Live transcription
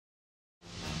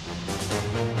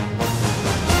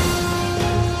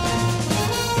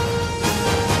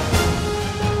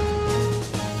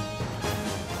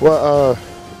Well,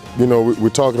 you know, we're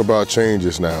talking about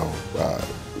changes now.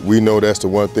 We know that's the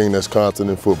one thing that's constant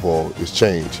in football is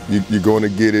change. You're going to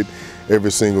get it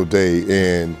every single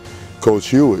day. And Coach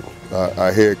Hewitt,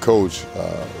 our head coach,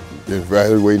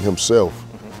 evaluating himself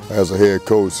as a head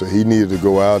coach, so he needed to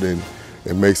go out and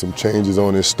make some changes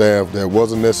on his staff that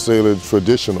wasn't necessarily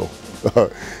traditional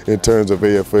in terms of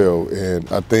AFL.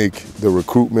 And I think the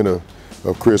recruitment of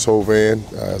Chris Hovan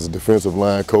as a defensive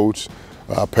line coach,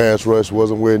 our pass rush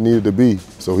wasn't where it needed to be.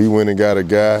 So he went and got a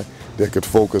guy that could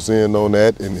focus in on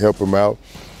that and help him out.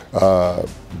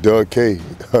 Doug Kay,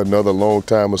 another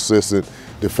longtime assistant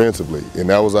defensively, and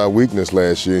that was our weakness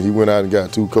last year. He went out and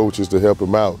got two coaches to help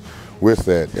him out with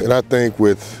that. And I think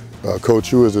with Coach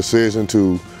Hewitt's decision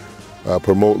to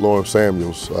promote Lawrence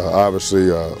Samuels, obviously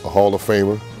a Hall of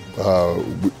Famer.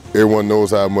 Everyone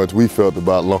knows how much we felt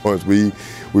about Lawrence.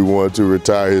 We wanted to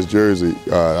retire his jersey.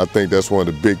 I think that's one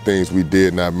of the big things we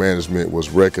did in our management was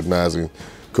recognizing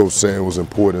Coach Samuels'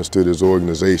 importance to this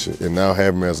organization, and now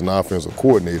having him as an offensive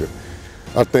coordinator.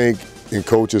 I think in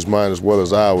Coach's mind as well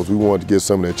as ours, we wanted to get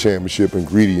some of the championship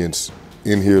ingredients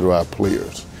in here to our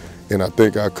players. And I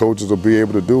think our coaches will be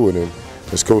able to do it. And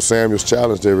as Coach Samuels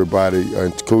challenged everybody,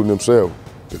 including himself,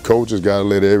 the coaches got to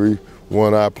let every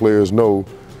one of our players know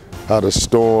how to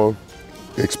storm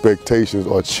expectations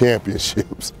or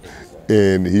championships.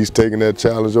 And he's taking that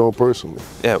challenge on personally.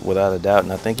 Yeah, without a doubt.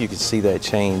 And I think you can see that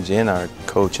change in our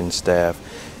coaching staff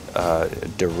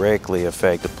directly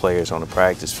affect the players on the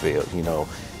practice field. You know,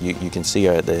 you can see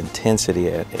the intensity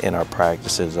in our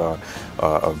practices are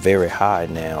very high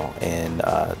now, and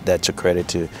that's a credit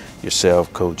to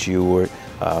yourself, Coach Hewitt,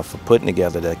 for putting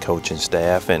together that coaching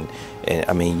staff. And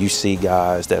I mean, you see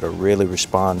guys that are really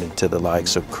responding to the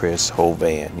likes of Chris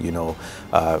Hovan, you know,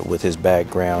 with his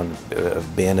background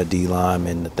of being a D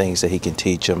lineman, the things that he can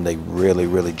teach them, they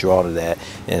really draw to that.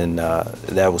 And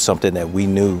that was something that we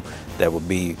knew that would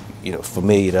be, you know,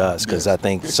 familiar to us, because I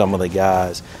think some of the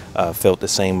guys felt the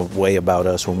same way about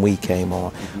us when we came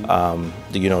on.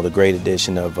 You know, the great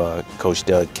addition of Coach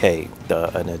Doug Kay,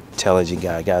 an intelligent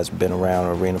guy. Guy's been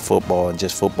around arena football and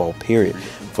just football period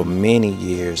for many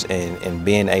years, and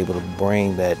being able to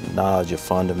bring that knowledge of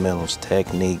fundamentals,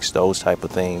 techniques, those type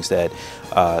of things that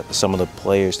some of the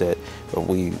players that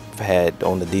we've had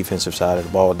on the defensive side of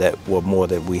the ball that were more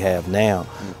that we have now,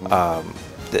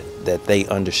 that they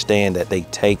understand, that they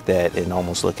take that and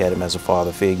almost look at him as a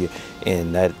father figure,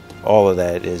 and that all of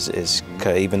that is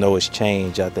even though it's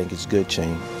change, I think it's good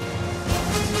change.